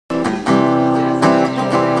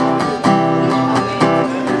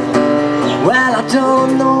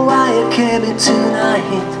don't know why I came in tonight.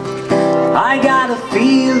 I gotta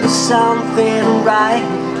feel there's something right.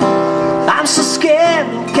 I'm so scared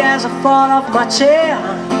in case I fall off my chair,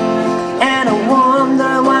 and I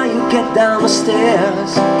wonder why you get down the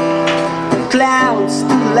stairs. Clouds to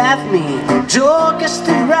the left me, jokers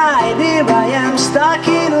to the right. Here I am stuck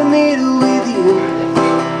in the middle with you,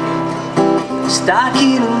 stuck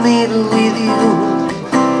in the middle with you.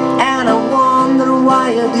 And I wonder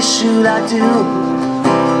why this should I do.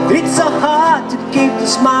 It's so hard to keep the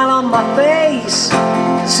smile on my face.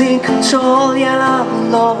 It's in control, yeah,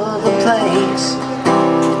 I'm all over the place.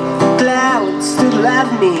 Clouds to the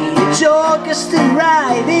left me, jokers to the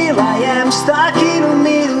right. Here I am stuck in the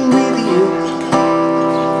middle with you.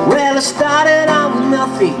 Well, I started out with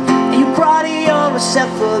nothing, and you brought it on yourself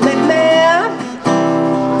for me, man.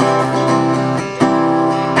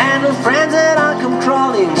 And the friends that I come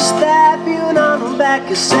crawling, stab you on the back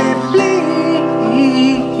and say,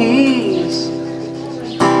 please,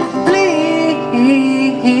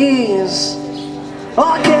 please,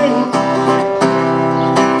 okay.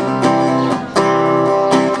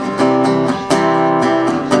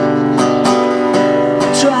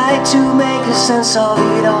 Try to make a sense of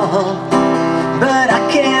it all, but I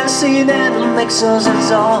can't see that it makes no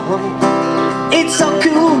sense at all. It's so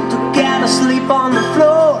cool to get asleep on the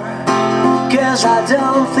floor, 'cause I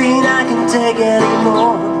don't think I can take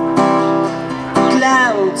anymore.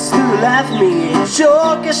 Clouds to the left me,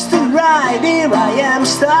 jokers to the right. Here I am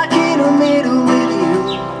stuck in the middle with you.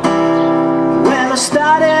 Well, I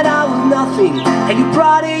started out with nothing, and you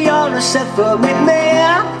brought it on yourself for me,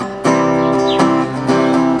 man.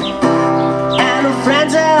 And the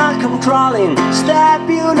friends that I come crawling, stab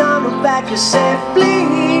you on the back and say,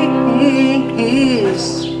 please,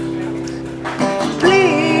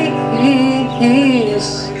 please,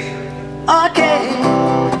 okay.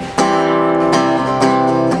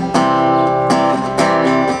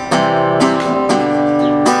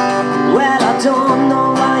 Well, I don't know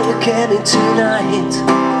why you came in tonight.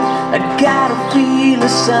 I gotta feel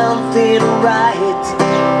there's something right.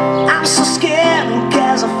 I'm so scared in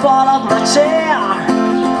case I fall off my chair,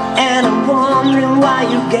 and I'm wondering why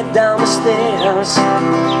you get down the stairs.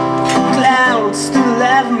 Clouds to the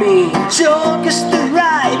left me, jokers to the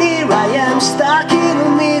right. Here I am stuck in the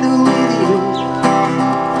middle with you,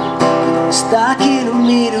 stuck in the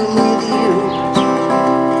middle with you,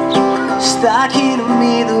 stuck in the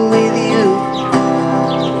middle